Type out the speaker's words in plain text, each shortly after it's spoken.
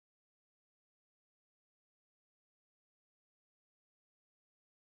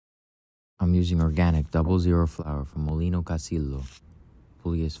I'm using organic 00 flour from Molino Casillo,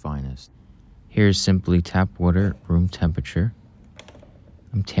 Puglia's finest. Here's simply tap water, room temperature.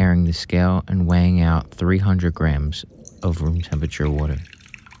 I'm tearing the scale and weighing out 300 grams of room temperature water.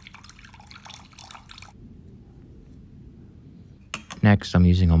 Next, I'm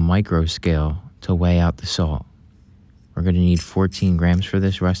using a micro scale to weigh out the salt. We're going to need 14 grams for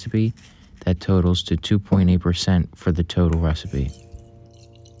this recipe. That totals to 2.8% for the total recipe.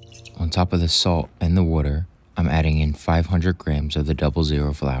 On top of the salt and the water, I'm adding in 500 grams of the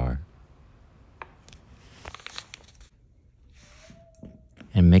 00 flour.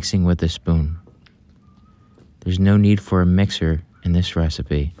 And mixing with a spoon. There's no need for a mixer in this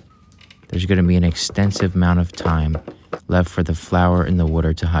recipe. There's going to be an extensive amount of time left for the flour and the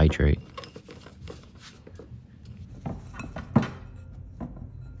water to hydrate.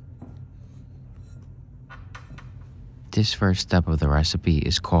 This first step of the recipe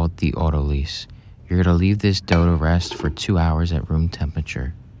is called the autolyse. You're going to leave this dough to rest for 2 hours at room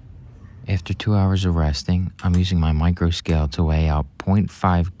temperature. After 2 hours of resting, I'm using my micro scale to weigh out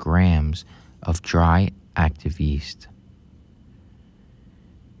 0.5 grams of dry active yeast.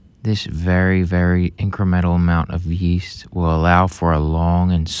 This very incremental amount of yeast will allow for a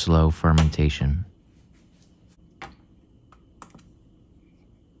long and slow fermentation.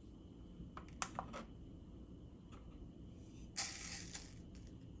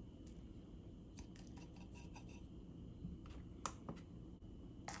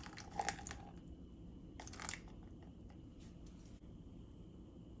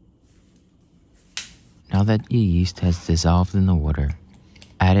 Now that your yeast has dissolved in the water,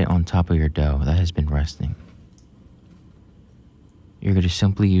 add it on top of your dough that has been resting. You're going to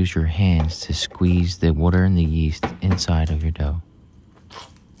simply use your hands to squeeze the water and the yeast inside of your dough.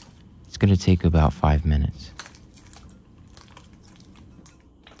 It's going to take about 5 minutes.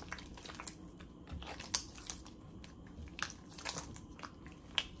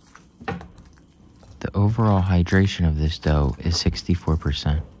 The overall hydration of this dough is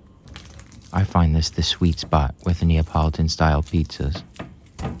 64%. I find this the sweet spot with Neapolitan style pizzas.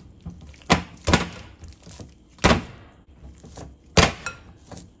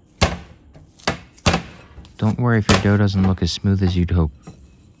 Don't worry if your dough doesn't look as smooth as you'd hope.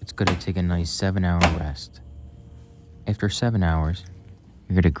 It's going to take a nice 7-hour rest. After 7 hours,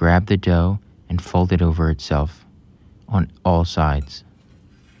 you're going to grab the dough and fold it over itself on all sides.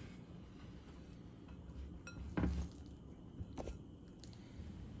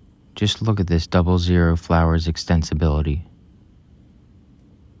 Just look at this 00 flour's extensibility.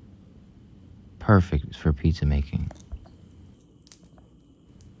 Perfect for pizza making.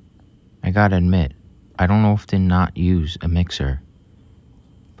 I gotta admit, I don't often not use a mixer,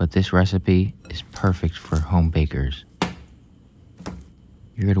 but this recipe is perfect for home bakers.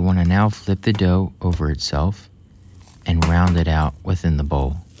 You're gonna wanna now flip the dough over itself and round it out within the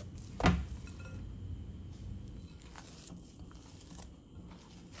bowl.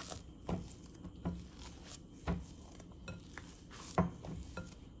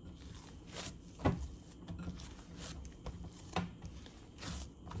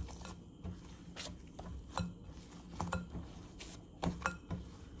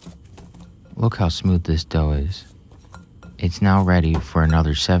 Look how smooth this dough is. It's now ready for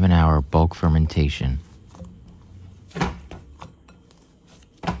another 7-hour bulk fermentation.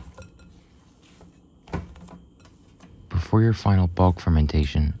 Before your final bulk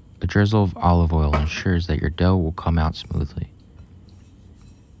fermentation, a drizzle of olive oil ensures that your dough will come out smoothly.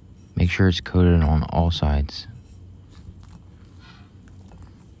 Make sure it's coated on all sides.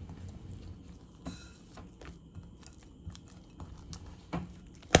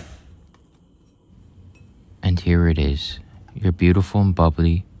 And here it is, your beautiful and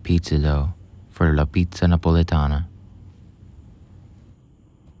bubbly pizza dough for La Pizza Napoletana.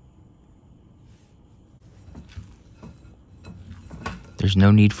 There's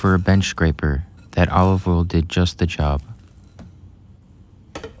no need for a bench scraper. That olive oil did just the job.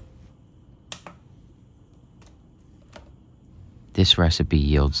 This recipe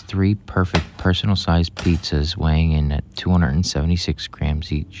yields 3 perfect personal-sized pizzas weighing in at 276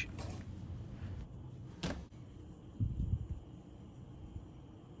 grams each.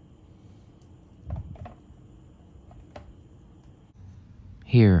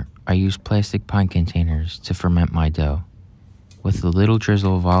 Here, I use plastic pint containers to ferment my dough. With a little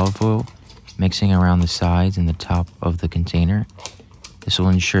drizzle of olive oil mixing around the sides and the top of the container, this will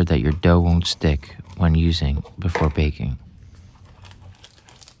ensure that your dough won't stick when using before baking.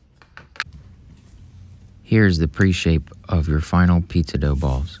 Here's the pre-shape of your final pizza dough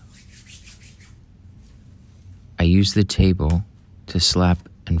balls. I use the table to slap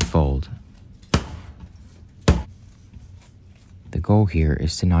and fold The goal here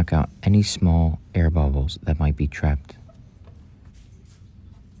is to knock out any small air bubbles that might be trapped.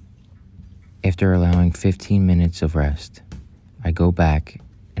 After allowing 15 minutes of rest, I go back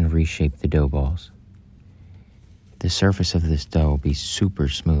and reshape the dough balls. The surface of this dough will be super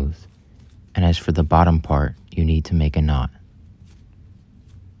smooth, and as for the bottom part, you need to make a knot.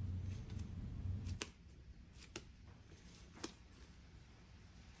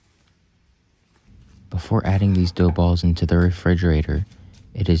 Before adding these dough balls into the refrigerator,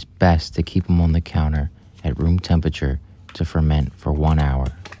 it is best to keep them on the counter at room temperature to ferment for 1 hour.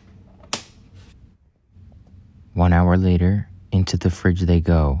 1 hour later, into the fridge they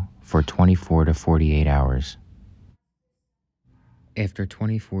go for 24 to 48 hours. After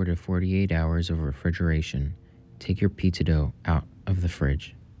 24 to 48 hours of refrigeration, take your pizza dough out of the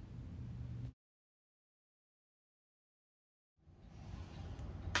fridge.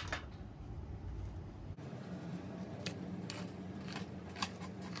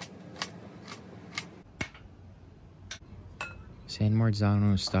 San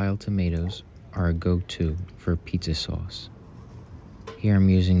Marzano style tomatoes are a go-to for pizza sauce. Here I'm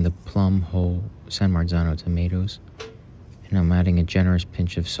using the plum whole San Marzano tomatoes, and I'm adding a generous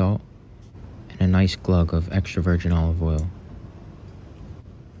pinch of salt and a nice glug of extra virgin olive oil.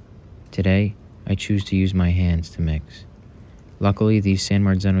 Today, I choose to use my hands to mix. Luckily, these San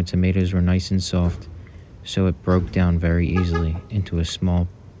Marzano tomatoes were nice and soft, so it broke down very easily into a small,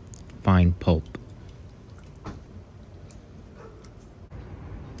 fine pulp.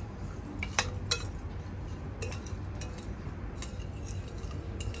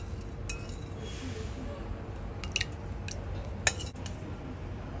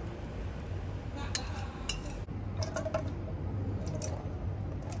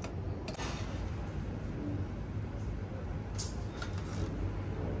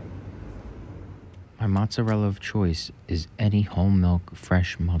 My mozzarella of choice is any whole milk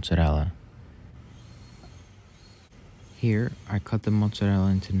fresh mozzarella. Here, I cut the mozzarella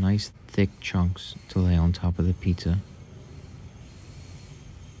into nice thick chunks to lay on top of the pizza.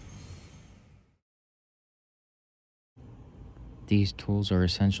 These tools are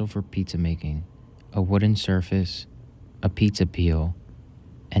essential for pizza making: a wooden surface, a pizza peel,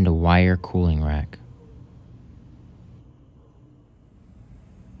 and a wire cooling rack.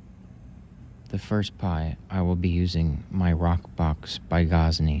 The first pie, I will be using my roccbox by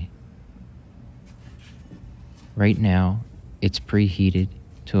Gozney. Right now, it's preheated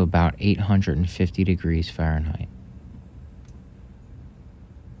to about 850 degrees Fahrenheit.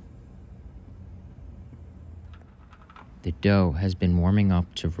 The dough has been warming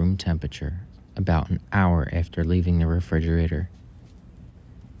up to room temperature about an hour after leaving the refrigerator.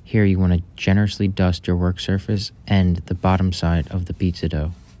 Here you want to generously dust your work surface and the bottom side of the pizza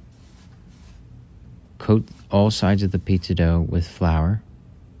dough. Coat all sides of the pizza dough with flour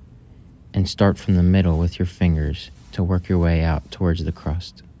and start from the middle with your fingers to work your way out towards the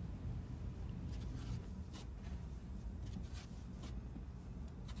crust.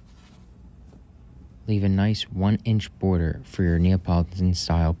 Leave a nice 1-inch border for your Neapolitan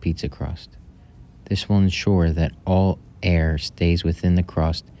style pizza crust. This will ensure that all air stays within the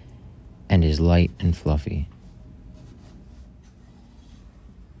crust and is light and fluffy.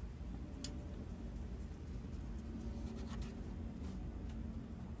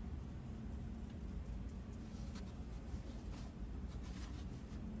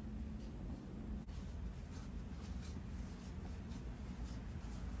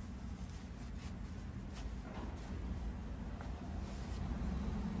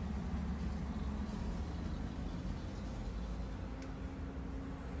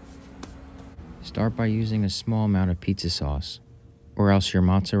 Start by using a small amount of pizza sauce, or else your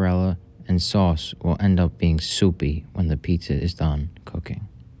mozzarella and sauce will end up being soupy when the pizza is done cooking.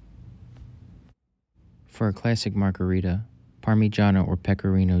 For a classic margherita, Parmigiano or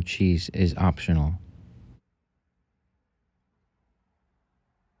Pecorino cheese is optional.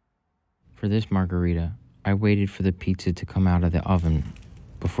 For this margherita, I waited for the pizza to come out of the oven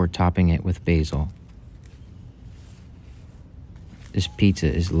before topping it with basil. This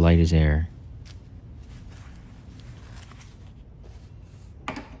pizza is light as air.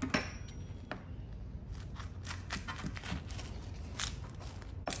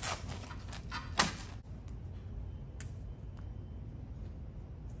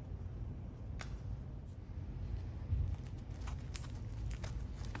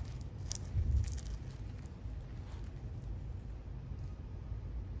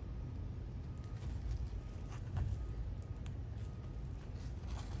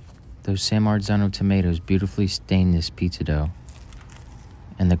 Those San Marzano tomatoes beautifully stain this pizza dough,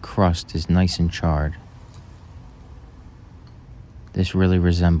 and the crust is nice and charred. This really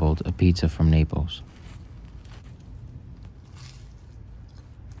resembled a pizza from Naples.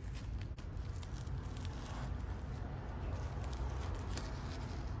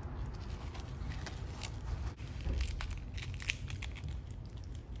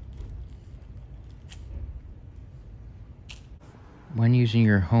 When using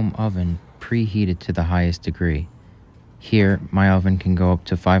your home oven, preheat it to the highest degree. Here, my oven can go up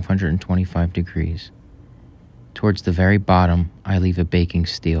to 525 degrees. Towards the very bottom, I leave a baking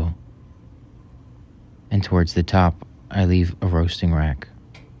steel. And towards the top, I leave a roasting rack.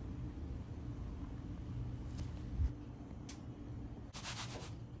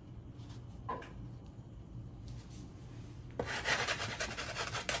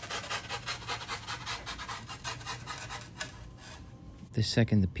 The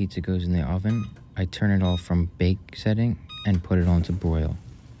second the pizza goes in the oven, I turn it off from bake setting and put it on to broil.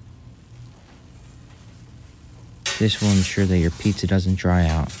 This will ensure that your pizza doesn't dry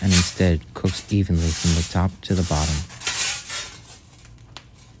out and instead cooks evenly from the top to the bottom.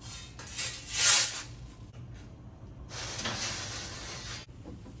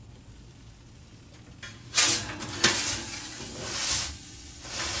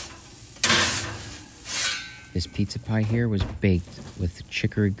 This pizza pie here was baked with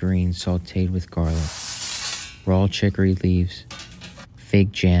chicory greens sauteed with garlic, raw chicory leaves,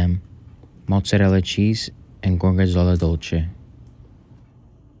 fig jam, mozzarella cheese, and gorgonzola dolce.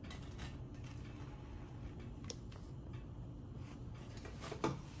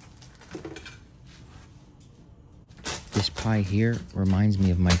 This pie here reminds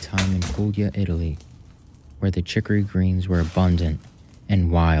me of my time in Puglia, Italy, where the chicory greens were abundant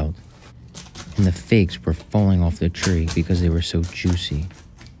and wild, and the figs were falling off the tree because they were so juicy.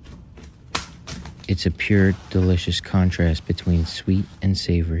 It's a pure, delicious contrast between sweet and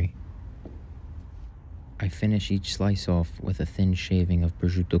savory. I finish each slice off with a thin shaving of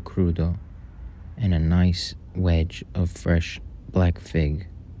prosciutto crudo and a nice wedge of fresh black fig.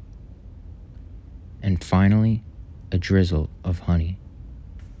 And finally, a drizzle of honey.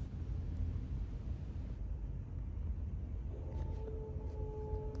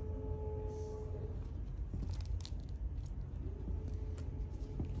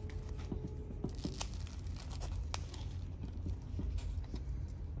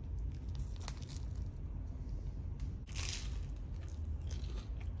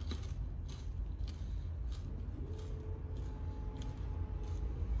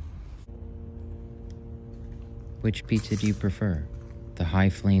 Which pizza do you prefer? The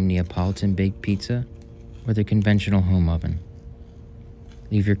high-flame Neapolitan baked pizza or the conventional home oven?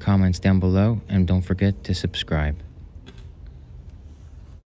 Leave your comments down below and don't forget to subscribe.